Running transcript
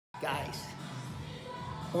Guys,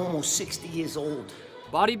 almost 60 years old.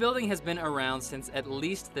 Bodybuilding has been around since at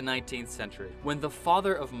least the 19th century, when the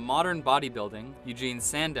father of modern bodybuilding, Eugene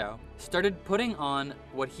Sandow, started putting on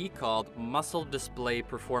what he called muscle display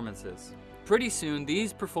performances. Pretty soon,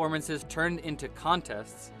 these performances turned into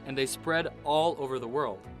contests, and they spread all over the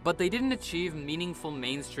world. But they didn't achieve meaningful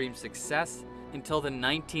mainstream success until the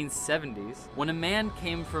 1970s, when a man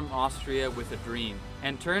came from Austria with a dream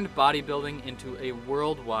and turned bodybuilding into a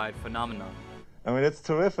worldwide phenomenon. I mean, it's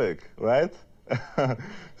terrific, right?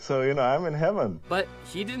 So, you know, I'm in heaven. But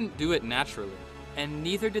he didn't do it naturally, and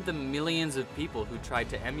neither did the millions of people who tried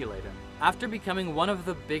to emulate him. After becoming one of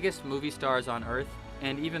the biggest movie stars on Earth,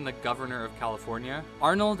 and even the governor of California,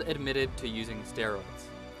 Arnold admitted to using steroids.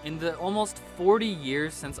 In the almost 40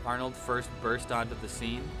 years since Arnold first burst onto the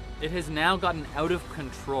scene, it has now gotten out of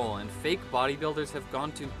control, and fake bodybuilders have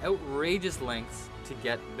gone to outrageous lengths to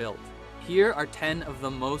get built. Here are 10 of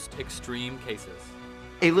the most extreme cases.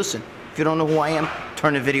 Hey, listen, if you don't know who I am,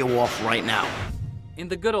 turn the video off right now. In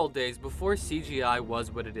the good old days, before CGI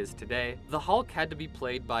was what it is today, the Hulk had to be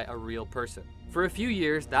played by a real person. For a few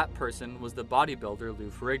years, that person was the bodybuilder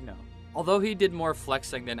Lou Ferrigno. Although he did more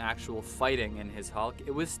flexing than actual fighting in his Hulk,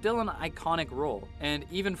 it was still an iconic role, and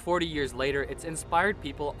even 40 years later, it's inspired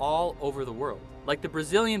people all over the world, like the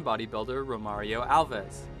Brazilian bodybuilder Romario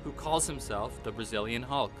Alves, who calls himself the Brazilian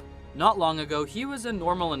Hulk. Not long ago, he was a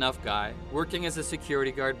normal enough guy, working as a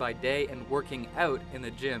security guard by day and working out in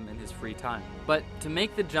the gym in his free time. But to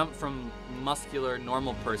make the jump from muscular,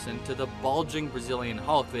 normal person to the bulging Brazilian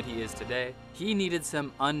Hulk that he is today, he needed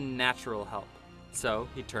some unnatural help. So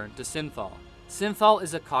he turned to Synthol. Synthol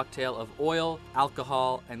is a cocktail of oil,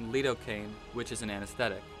 alcohol, and lidocaine, which is an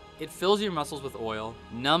anesthetic. It fills your muscles with oil,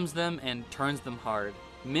 numbs them, and turns them hard,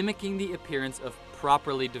 mimicking the appearance of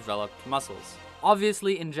properly developed muscles.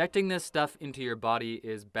 Obviously, injecting this stuff into your body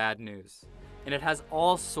is bad news, and it has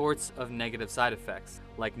all sorts of negative side effects,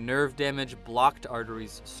 like nerve damage, blocked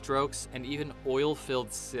arteries, strokes, and even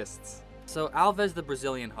oil-filled cysts. So Alves, the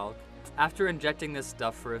Brazilian Hulk, after injecting this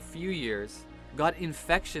stuff for a few years, got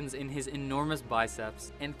infections in his enormous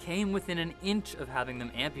biceps and came within an inch of having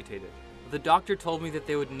them amputated. The doctor told me that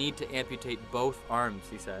they would need to amputate both arms,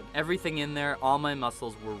 he said. Everything in there, all my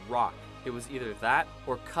muscles were rock. It was either that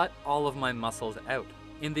or cut all of my muscles out.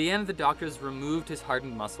 In the end, the doctors removed his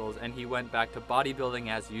hardened muscles and he went back to bodybuilding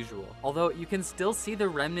as usual. Although you can still see the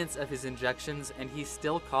remnants of his injections and he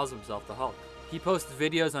still calls himself the Hulk. He posts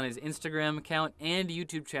videos on his Instagram account and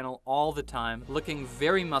YouTube channel all the time, looking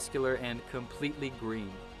very muscular and completely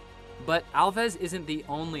green. But Alves isn't the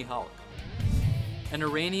only Hulk. An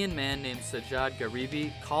Iranian man named Sajjad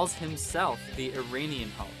Garibi calls himself the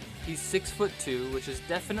Iranian Hulk. He's 6'2", which is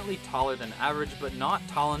definitely taller than average, but not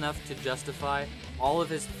tall enough to justify all of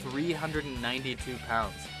his 392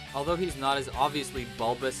 pounds. Although he's not as obviously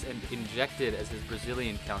bulbous and injected as his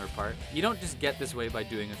Brazilian counterpart, you don't just get this way by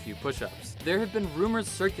doing a few push-ups. There have been rumors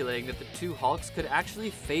circulating that the two Hulks could actually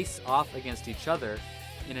face off against each other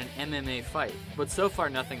in an MMA fight, but so far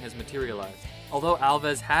nothing has materialized. Although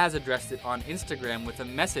Alves has addressed it on Instagram with a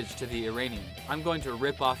message to the Iranian: "I'm going to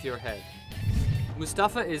rip off your head."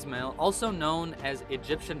 Mustafa Ismail, also known as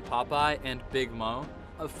Egyptian Popeye and Big Mo,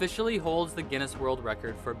 officially holds the Guinness World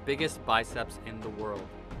Record for biggest biceps in the world.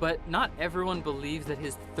 But not everyone believes that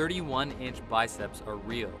his 31-inch biceps are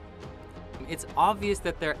real. It's obvious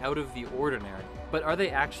that they're out of the ordinary, but are they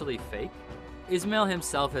actually fake? Ismail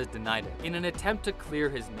himself has denied it. In an attempt to clear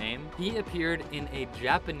his name, he appeared in a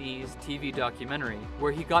Japanese TV documentary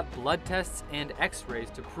where he got blood tests and x-rays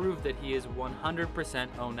to prove that he is 100%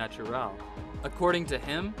 au naturel. According to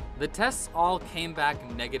him, the tests all came back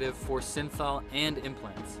negative for Synthol and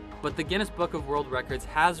implants, but the Guinness Book of World Records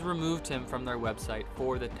has removed him from their website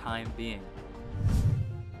for the time being.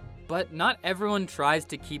 But not everyone tries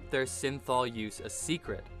to keep their Synthol use a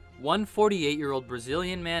secret. One 48-year-old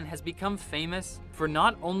Brazilian man has become famous for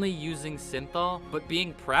not only using Synthol, but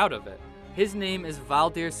being proud of it. His name is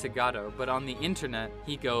Valdir Sagado, but on the internet,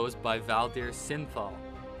 he goes by Valdir Synthol.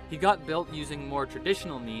 He got built using more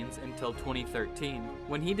traditional means until 2013,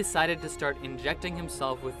 when he decided to start injecting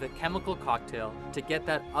himself with the chemical cocktail to get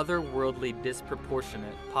that otherworldly,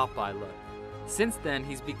 disproportionate Popeye look. Since then,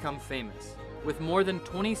 he's become famous, with more than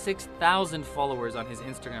 26,000 followers on his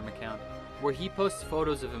Instagram account, where he posts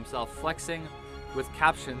photos of himself flexing with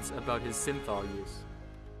captions about his Synthol use.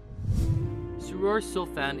 Surur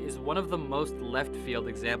Sultan is one of the most left-field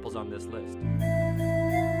examples on this list.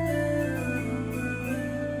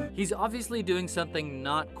 He's obviously doing something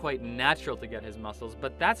not quite natural to get his muscles,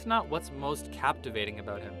 but that's not what's most captivating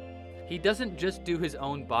about him. He doesn't just do his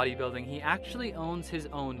own bodybuilding, he actually owns his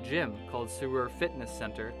own gym called Surur Fitness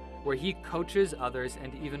Center, where he coaches others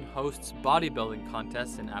and even hosts bodybuilding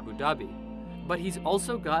contests in Abu Dhabi. But he's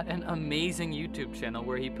also got an amazing YouTube channel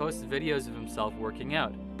where he posts videos of himself working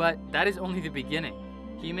out. But that is only the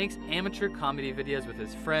beginning. He makes amateur comedy videos with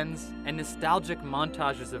his friends and nostalgic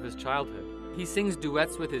montages of his childhood. He sings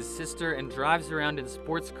duets with his sister and drives around in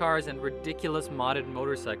sports cars and ridiculous modded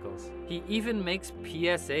motorcycles. He even makes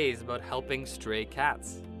PSAs about helping stray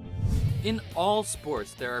cats. In all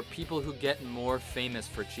sports, there are people who get more famous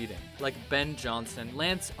for cheating, like Ben Johnson,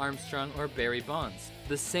 Lance Armstrong, or Barry Bonds.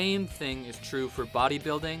 The same thing is true for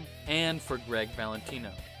bodybuilding and for Greg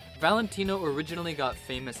Valentino. Valentino originally got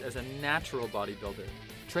famous as a natural bodybuilder,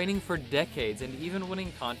 training for decades and even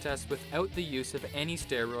winning contests without the use of any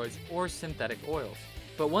steroids or synthetic oils.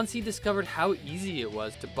 But once he discovered how easy it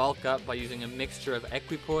was to bulk up by using a mixture of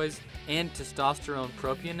equipoise and testosterone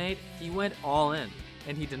propionate, he went all in,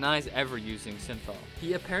 and he denies ever using Synthol.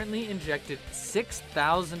 He apparently injected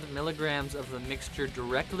 6,000 milligrams of the mixture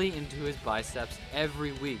directly into his biceps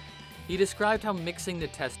every week. He described how mixing the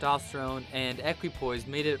testosterone and equipoise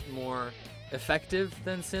made it more effective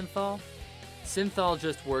than Synthol. Synthol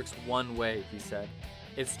just works one way, he said.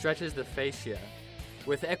 It stretches the fascia.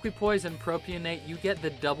 With equipoise and propionate, you get the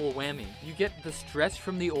double whammy. You get the stretch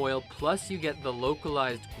from the oil, plus you get the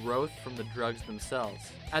localized growth from the drugs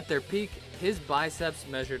themselves. At their peak, his biceps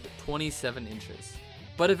measured 27 inches.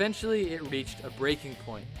 But eventually it reached a breaking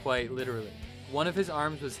point, quite literally. One of his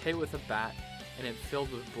arms was hit with a bat, and it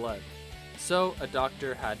filled with blood. So a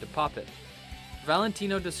doctor had to pop it.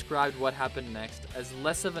 Valentino described what happened next as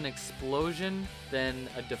less of an explosion than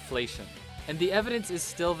a deflation. And the evidence is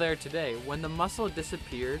still there today. When the muscle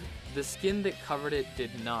disappeared, the skin that covered it did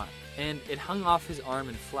not, and it hung off his arm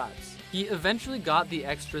in flaps. He eventually got the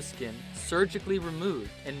extra skin surgically removed,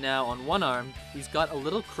 and now on one arm, he's got a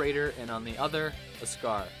little crater and on the other, a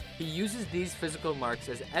scar. He uses these physical marks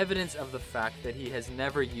as evidence of the fact that he has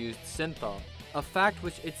never used Synthol, a fact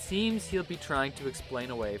which it seems he'll be trying to explain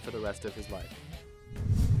away for the rest of his life.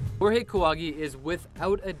 Jorge Kawagi is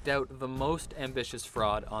without a doubt the most ambitious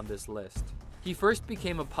fraud on this list. He first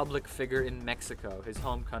became a public figure in Mexico, his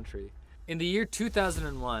home country. In the year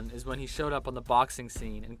 2001 is when he showed up on the boxing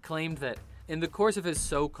scene and claimed that in the course of his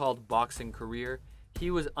so-called boxing career,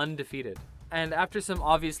 he was undefeated. And after some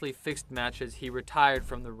obviously fixed matches, he retired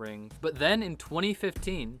from the ring. But then in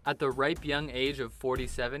 2015, at the ripe young age of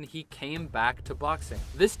 47, he came back to boxing.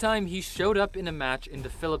 This time he showed up in a match in the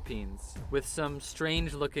Philippines with some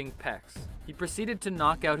strange looking pecs. He proceeded to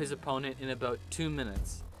knock out his opponent in about 2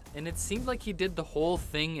 minutes, and it seemed like he did the whole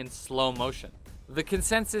thing in slow motion. The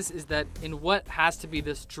consensus is that in what has to be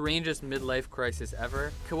the strangest midlife crisis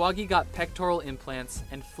ever, Kawagi got pectoral implants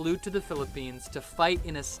and flew to the Philippines to fight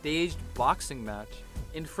in a staged boxing match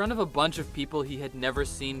in front of a bunch of people he had never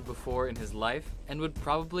seen before in his life and would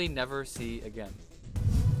probably never see again.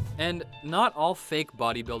 And not all fake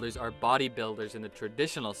bodybuilders are bodybuilders in the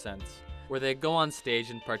traditional sense, where they go on stage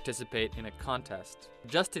and participate in a contest.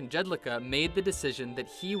 Justin Jedlicka made the decision that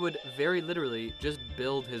he would very literally just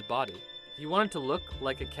build his body. He wanted to look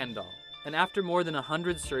like a Ken doll. And after more than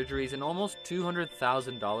 100 surgeries and almost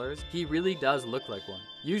 $200,000, he really does look like one.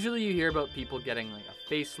 Usually you hear about people getting like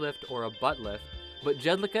a facelift or a butt lift, but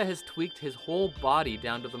Jedlicka has tweaked his whole body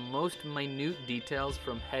down to the most minute details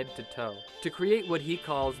from head to toe to create what he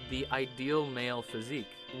calls the ideal male physique.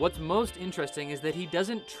 What's most interesting is that he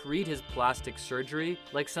doesn't treat his plastic surgery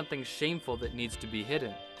like something shameful that needs to be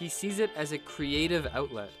hidden. He sees it as a creative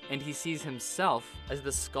outlet, and he sees himself as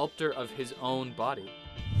the sculptor of his own body.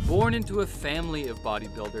 Born into a family of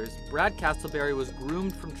bodybuilders, Brad Castleberry was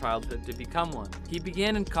groomed from childhood to become one. He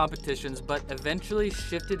began in competitions, but eventually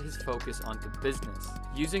shifted his focus onto business,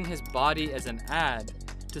 using his body as an ad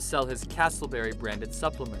to sell his Castleberry branded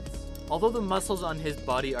supplements. Although the muscles on his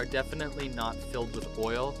body are definitely not filled with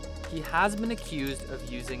oil, he has been accused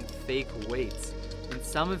of using fake weights in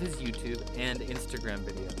some of his YouTube and Instagram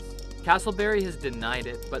videos. Castleberry has denied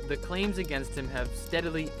it, but the claims against him have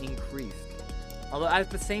steadily increased. Although at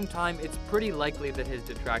the same time, it's pretty likely that his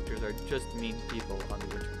detractors are just mean people on the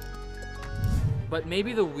internet. But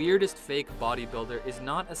maybe the weirdest fake bodybuilder is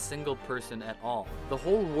not a single person at all. The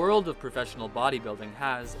whole world of professional bodybuilding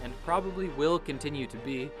has, and probably will continue to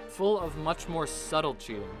be, full of much more subtle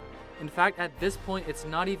cheating. In fact, at this point, it's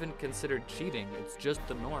not even considered cheating, it's just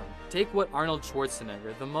the norm. Take what Arnold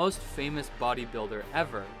Schwarzenegger, the most famous bodybuilder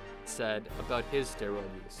ever, said about his steroid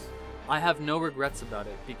use. I have no regrets about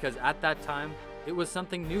it, because at that time, it was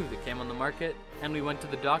something new that came on the market, and we went to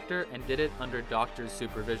the doctor and did it under doctor's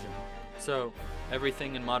supervision. So,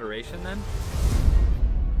 everything in moderation then?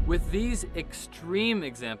 With these extreme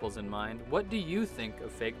examples in mind, what do you think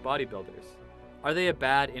of fake bodybuilders? Are they a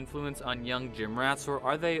bad influence on young gym rats, or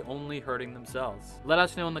are they only hurting themselves? Let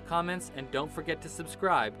us know in the comments, and don't forget to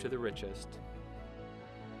subscribe to The Richest.